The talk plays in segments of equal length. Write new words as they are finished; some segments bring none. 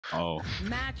Oh.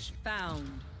 Match found.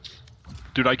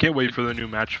 Dude, I can't wait for the new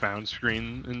match found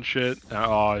screen and shit.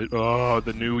 Oh,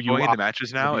 the new UI. Going into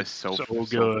matches now is so so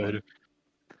good.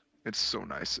 fun. It's so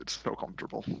nice. It's so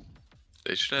comfortable.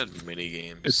 They should add mini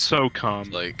games. It's so calm.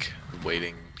 Like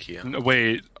waiting here. No,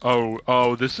 wait.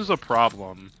 Oh, this is a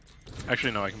problem.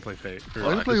 Actually, no, I can play Fate. I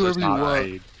can play whoever you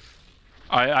want.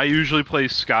 I usually play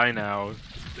Sky now,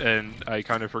 and I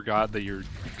kind of forgot that you're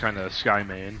kind of Sky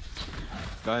main.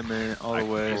 Sky main all the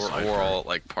way. We're all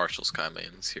like partial Sky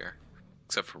mains here,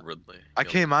 except for Ridley. I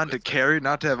came on to carry,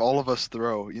 not to have all of us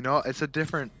throw. You know, it's a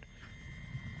different.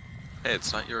 Hey,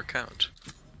 it's not your account.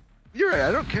 You're right.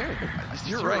 I don't care. It's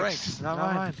your ranks, ranks, not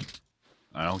mine.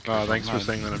 I don't care. Thanks for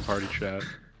saying that in party chat.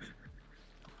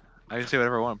 I can say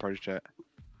whatever I want in party chat.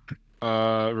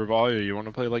 Rivalia, you want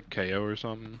to play like KO or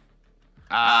something?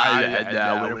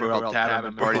 Whenever I'll tab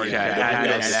him in party chat.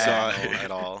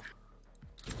 At all.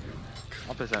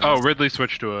 Oh, Ridley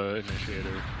switched to a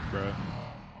initiator, bro.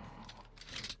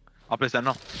 I'll play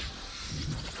Sentinel.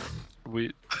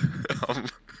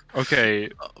 Okay.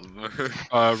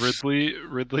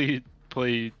 Ridley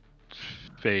played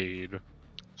Fade.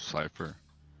 Cypher.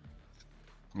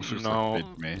 This looks No. like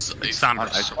Fade to me.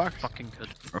 Sombra's so fucking good.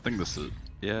 I think this is.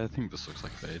 Yeah, I think this looks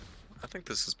like Fade. I think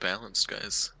this is balanced,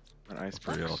 guys. An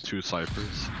Icebox. For real, 2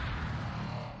 Cyphers.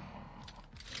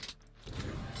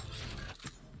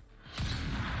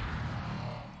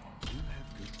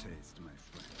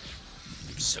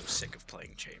 I'm so sick of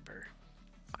playing Chamber.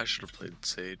 I should have played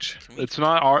Sage. It's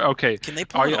not our okay. Can they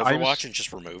pull an I'm Overwatch and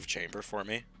just remove Chamber for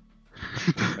me?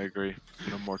 I agree.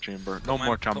 No more chamber. No Put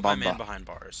more Put my man chambamba. behind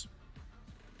bars.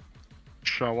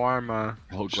 Shawarma.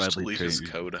 I'll Just gladly delete his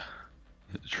code.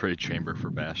 trade Chamber for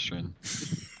Bastion.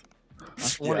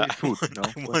 Yeah, Food, no?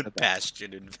 I want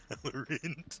Bastion in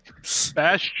Valorant.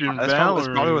 Bastion That's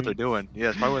Valorant. probably what they're doing. Yeah,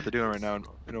 it's probably what they're doing right now in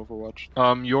Overwatch.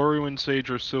 Yoru and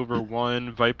Sage are silver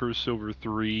 1, Viper silver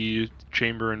 3,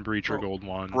 Chamber and Breach are gold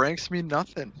 1. Ranks mean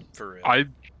nothing. For real. I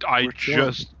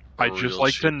just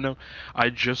like shit. to know. I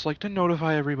just like to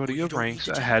notify everybody Well, you of don't ranks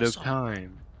need to ahead tell of us all.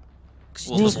 time.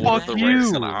 Well, Well, then what fuck are the ranks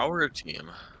you. on our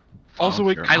team? Also,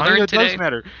 it sure. I kinda learned does today-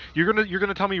 matter. You're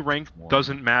gonna tell me rank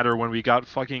doesn't matter when we got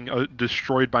fucking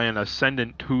destroyed by an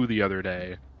Ascendant 2 the other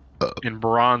day in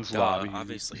Bronze lobby.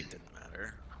 Obviously it didn't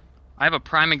matter. I have a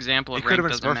prime example It of could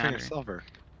rank have been doesn't smurfing matter. in silver,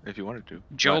 if you wanted to.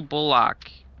 Joe But-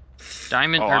 Bullock,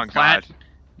 Diamond Oh, or on God.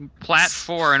 Plat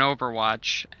 4 in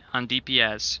Overwatch on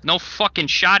DPS. No fucking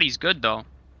shot. He's good though.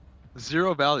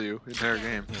 0 value entire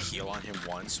game. Heal on him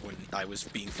once when I was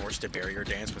being forced to barrier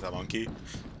dance with a monkey.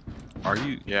 Are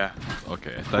you? Yeah.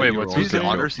 Okay. I thought Wait, you were what's also his gonna name?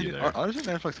 go Undersea there.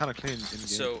 Netflix kind of clean in game.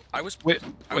 So I was Wait,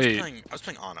 I was wait.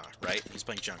 playing Ana, right? He's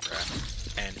playing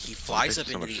Junkrat, and he flies up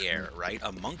thank you into so the air, right?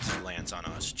 A monkey lands on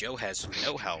us. Joe has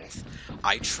no health.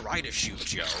 I try to shoot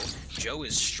Joe. Joe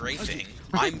is strafing.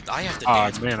 I have to Ah,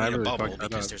 dance man, I between a really bubble fucked that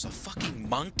because up. there's a fucking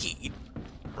monkey,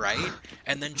 right?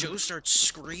 And then Joe starts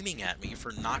screaming at me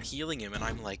for not healing him, and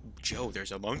I'm like, Joe,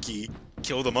 there's a monkey.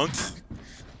 Kill the monkey.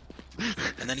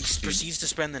 And then he proceeds to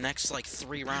spend the next like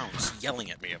 3 rounds yelling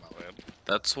at me about it.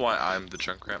 That's why I'm the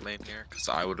Junkrat main here, because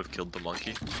I would have killed the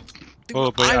monkey. Dude,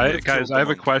 Oh, but I would've guys, killed the I have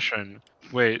a monkey. question.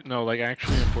 Wait, no, like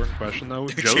actually an important question though.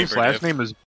 Joe's Chamber last diff. name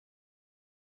is.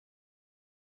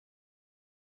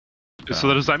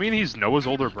 So does that mean he's Noah's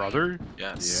older brother?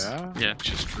 Yes. Yeah? Yeah.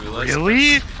 Just realized.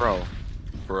 Really? Bro.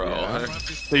 Bro. Yeah.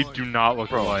 They do not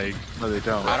look alike. No, they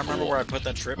don't. I don't remember where I put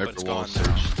that trip, but it's gone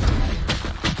Hyperwall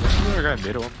now. Wasn't there a guy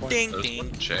mid at one point? Ding There's ding.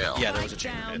 one jail. Yeah, there was a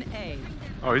chamber Down mid. A.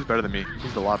 Oh, he's better than me.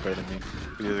 He's a lot better than me.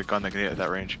 He has a gun that can hit at that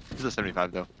range. He's a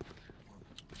 75 though.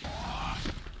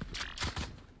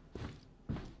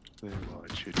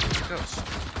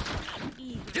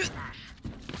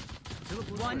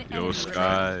 One Yo, enemy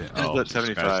Sky. He's Oh, at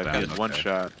 75. Sky's He has down, one okay.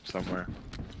 shot somewhere.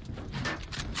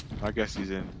 I guess he's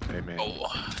in A main. Oh,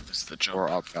 missed the jump. Or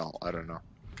up L. I don't know.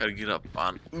 Gotta get up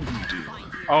on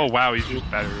Udu. Oh wow, he's doing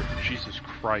better. Jesus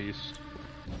Christ.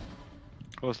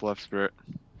 Close left spirit.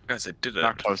 Guys, I did it.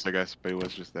 Not close, I guess, but he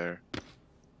was just there.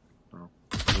 Oh,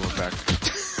 he went back.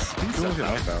 He's doing a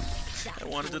knife out. I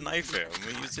wanted to knife him.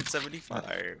 We used it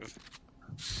 75.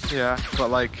 Yeah, but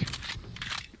like,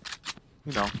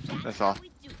 you know, that's all.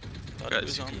 Thought it Guys,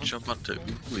 was you on can the- jump onto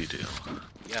Udu.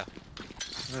 Yeah.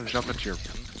 I'm gonna jump into your.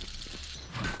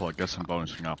 Well, I guess I'm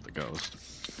bonusing off the ghost.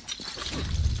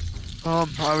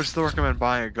 I would still recommend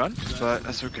buying a gun, but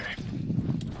that's okay.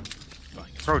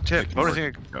 Pro tip: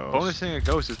 bonusing a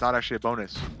ghost is not actually a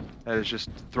bonus. That is just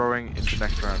throwing into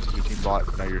next round. Your team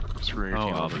bought, now you're screwing your Oh,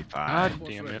 team I'll over. be God fine.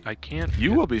 damn it, I can't.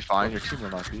 You will be fine. Your team will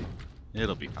not be.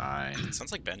 It'll be fine.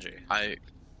 Sounds like Benji. I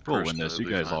We'll win this. You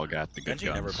personally guys all got the good Benji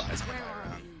never guns. buys on a buy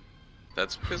round.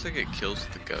 That's because I get kills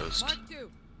with the ghost. Mark two.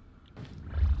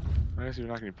 I guess you're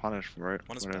not getting punished for it.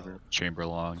 One is Whatever. Chamber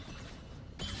long.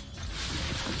 If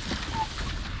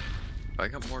I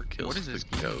got more kills What is with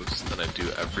this the ghost than I do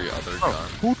every other Bro, gun.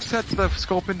 who sets the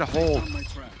scope into hold?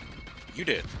 You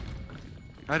did.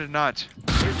 I did not.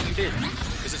 You did.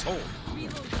 Because it's hold. Wait,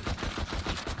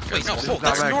 no, This is hold. not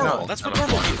That's back, normal. no. That's what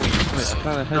normal people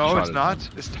use. No, it's not.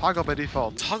 It's toggle by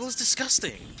default. Toggle is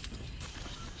disgusting.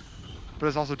 But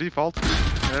it's also default.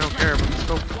 And I don't care about the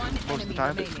scope One most of enemy the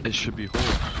time. remaining. It should be hold.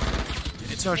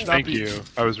 It's No, it should hold. not Thank be. you.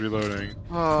 I was reloading.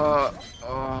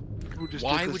 Who just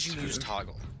Why did this would you to use me?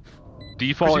 toggle?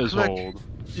 Default you is click. hold.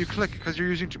 You click because you're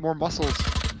using more muscles.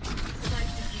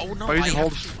 Oh no, By using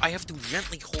hold- I have to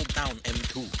gently hold down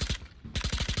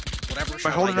M2. Whatever By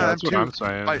shot holding I down That's what I'm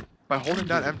saying. By holding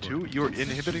down M2, you're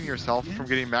inhibiting yourself from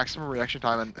getting maximum reaction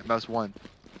time on mouse 1.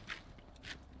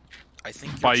 I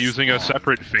think you're By just using a wrong.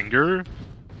 separate finger?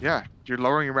 Yeah, you're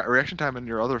lowering your reaction time in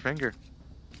your other finger.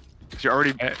 'Cause you're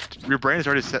already, your brain is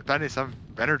already spending some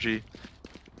energy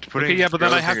to putting Okay, yeah, but your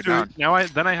then I other have finger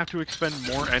to down. I have to expend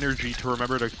more energy to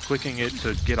remember to clicking it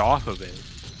to get off of it.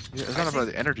 Yeah, it's I not about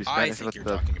think- the energy I spend, it's think about you're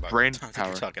the talking about brain I think power.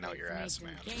 You're talking out your ass,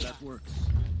 man.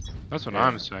 That's what Yeah,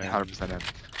 I'm saying. 100% am.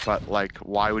 But like,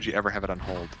 why would you ever have it on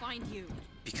hold? Find you.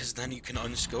 Because then you can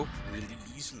unscope really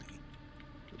easily.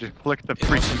 Just click the It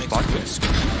also freaking makes button.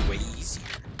 unscoping way easier.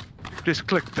 Just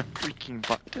click the freaking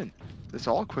button. That's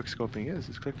all quick scoping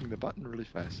is clicking the button really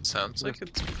fast. Sounds like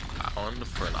it's bound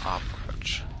for an op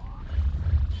crutch.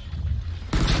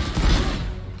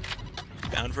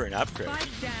 Bound for an upgrade.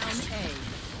 Spike down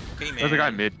A. Okay, man. There's a guy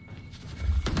mid.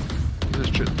 He's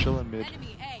just chilling mid.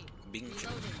 Enemy A. Being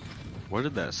What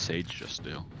did that Sage just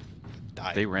do?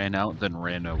 died. They ran out, then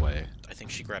ran away. I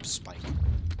think she grabbed Spike.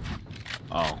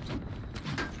 Oh.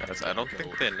 Guys, I don't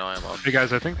think they know I'm up. Hey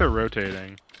guys, I think they're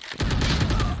rotating.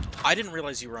 I didn't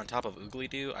realize you were on top of Oogly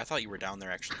Doo. I thought you were down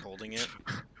there actually holding it.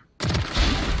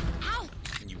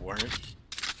 And you weren't.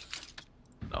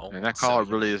 No. And that caller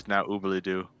really is now oobly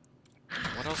doo.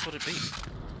 What else would it be?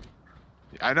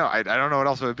 I know, I don't know what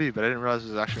else it would be, but I didn't realize it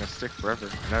was actually gonna stick forever.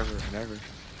 Never, never.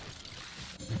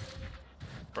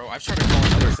 Bro, I've started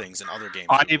calling other things in other games.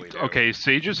 Oogly Doo. Okay,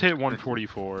 Sage just hit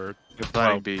 144. Good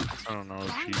planning Well, beat. I don't know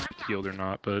if she healed or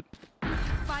not, but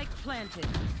Spike planted.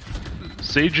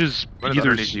 Sage is What is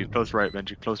either underneath you? Close right,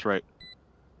 Benji. Close right.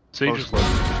 Sage is close.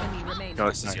 Enemy remaining. No,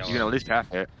 it's Nice. not. You can at least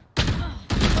half it.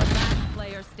 Last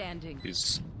player standing.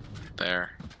 He's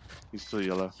there. He's still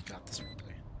yellow. You got this,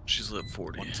 Oogly. She's lit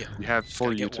 40. One kill. You have Just full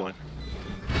gotta get util. one.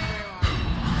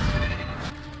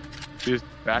 Fuse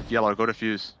back yellow. Go to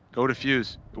fuse. Go to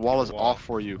fuse. The wall is Wall. off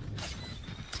for you.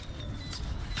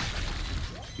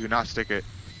 You cannot stick it.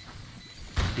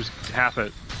 just half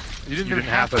it. You didn't You even didn't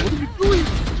have it. What are you doing?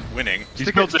 Winning. He's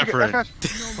Stick built it, stick it, different.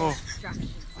 FF. Oh,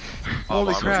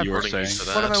 Holy crap. You were saying.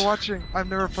 what am I watching? I'm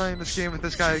never playing this game with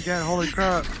this guy again. Holy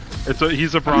crap.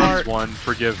 He's a bronze Alright. one.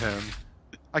 Forgive him.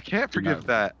 I can't Do forgive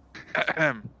that.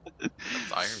 Iron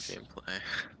gameplay.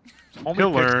 Only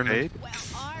He'll picks learn. paid.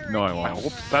 No, I I won't.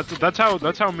 hope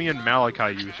that's how me and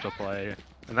Malachi used to play,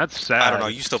 and that's sad. I don't know,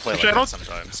 you still play like Actually, I that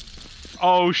sometimes.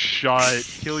 Oh, shut!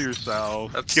 Kill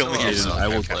yourself. That's Kill still me, also I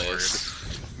will- plays.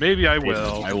 Maybe I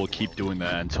will. I will keep doing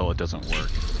that until it doesn't work.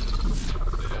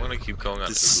 I'm gonna keep going on.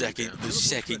 The to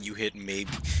second you hit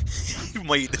maybe, you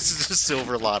might. This is a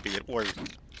silver lobby at work.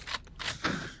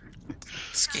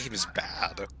 This game is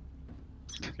bad.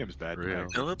 This game's bad. Real. man.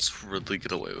 Now let's really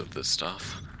get away with this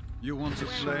stuff. You want to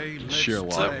play? Let's Sheer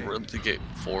Let's luck. play. really get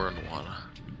 4-1.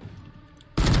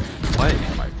 Why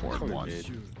am I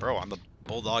 4-1? Bro, I'm the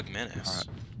Bulldog Menace.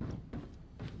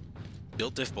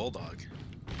 Built diff Bulldog.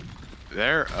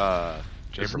 They're Isn't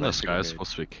Chamberlain this guy paid.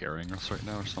 supposed to be carrying us right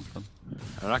now or something?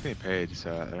 I'm not getting paid,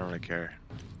 so I don't really care.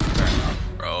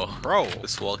 Bro,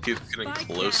 this wall keeps getting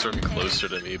closer and closer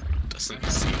to me. Doesn't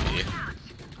see me.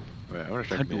 Wait, I wonder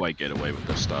if I How can do I get away with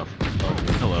this stuff? Oh,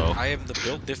 hello. I am the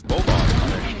built diff Bulldog.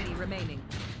 Enemy remaining.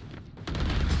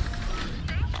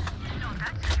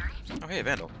 Oh hey,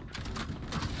 Vandal.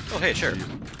 Oh hey, sure.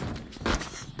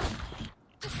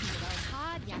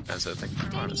 As I think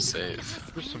I'm on a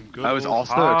save. There's some good I was old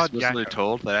also hard explicitly yakka.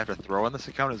 told that I have to throw on this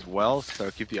account as well, so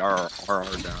keep the RR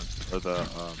down, or the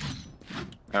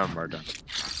MMR down.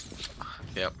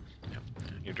 Yep.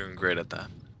 You're doing great at that.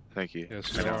 Thank you.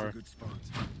 Yes, I you know. are.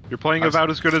 You're playing about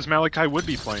as good as Malachi would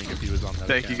be playing if he was on that.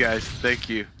 Thank you account. guys. Thank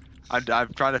you. I'm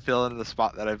trying to fill in the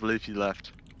spot that I believe you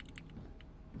left.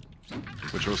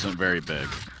 Which wasn't very big.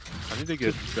 I need to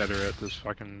get better at this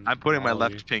fucking. I'm putting my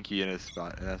volley. left pinky in his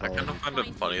spot, and that's I all. kind of find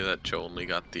it funny that Joe only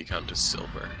got the account to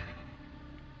silver.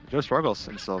 Joe struggles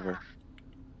in silver.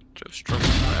 Joe struggles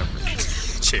with average.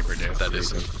 Chamber dance. That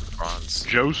isn't bronze.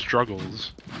 Joe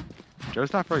struggles.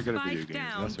 Joe's not very good at video Spike games.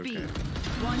 down That's B. okay.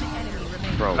 One enemy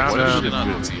remaining. Bro, Found what him. is Shit it?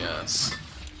 on TS.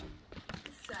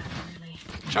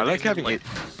 I like having it.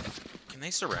 Can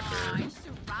they surrender?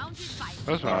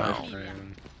 That's Wow. what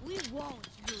man.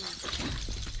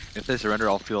 If they surrender,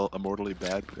 I'll feel immortally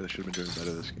bad because I should have been doing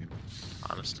better this game.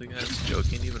 Honestly, guys, Joe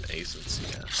can't even ace in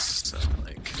CS. So,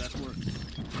 like,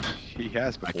 He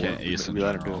has before. can't ace in we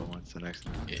let him do general. it once. The next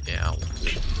time. yeah,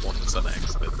 once an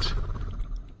accident.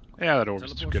 Yeah, that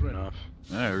over's good enough.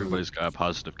 Yeah, everybody's got a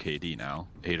positive KD now.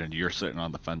 Aiden, you're sitting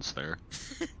on the fence there.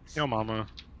 Yo, mama.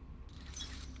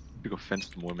 You go fence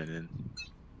some women in.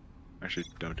 Actually,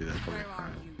 don't do that. It's probably a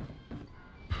crime.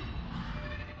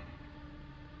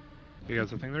 You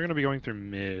guys, I think they're gonna be going through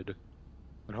mid.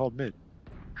 But hold mid.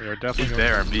 They are He's definitely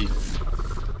there going on B.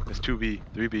 There's 2B,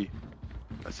 3B,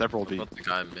 several What B. about the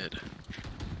guy mid?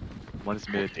 One is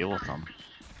mid. Deal with them.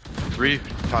 3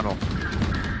 tunnel.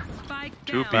 Spike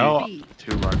 2 down B. B.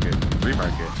 2 market. 3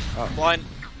 market. Oh, Blind.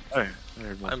 hey,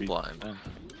 there, one I'm B. blind. Oh.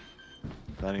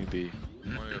 Landing B.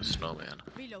 I'm gonna go snowman.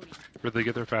 Where'd they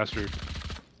get there faster?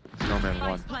 Snowman Spike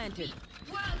 1. planted.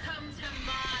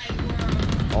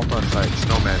 Alt on site.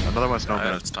 Snowman. Another one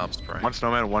snowman. That's top spray. One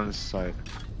snowman, one is side.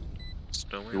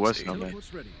 Snowman. He was snowman.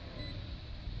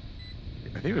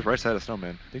 I think it was right side of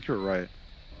snowman. I think you were right.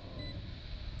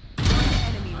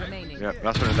 Enemy remaining. Yeah,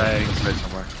 that's what it is. Right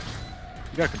somewhere.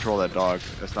 You gotta control that dog.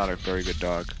 That's not a very good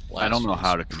dog. I don't know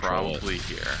how to control Probably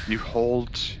here. You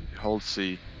hold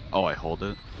C. Oh, I hold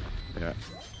it. Yeah.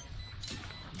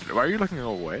 Why are you looking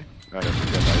away? I don't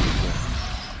forget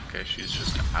that. Okay, she's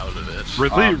just out of it.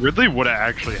 Ridley would have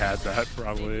actually had that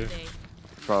probably.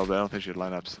 Probably. I don't think she had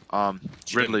lineups.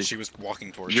 She Ridley. didn't- She was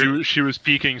walking towards You're- you. She was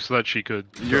peeking so that she could.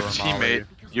 Your throw a molly.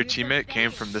 teammate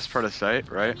came from this part of site,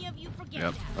 right?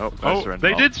 Yep. Oh, Oh, surrendered.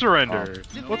 they did surrender.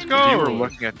 Let's go. You were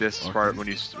looking at this part when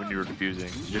you were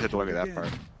defusing. You just had to look at that part.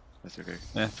 That's okay.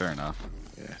 Yeah, fair enough.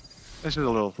 Yeah. That's just a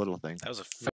little thing. That was a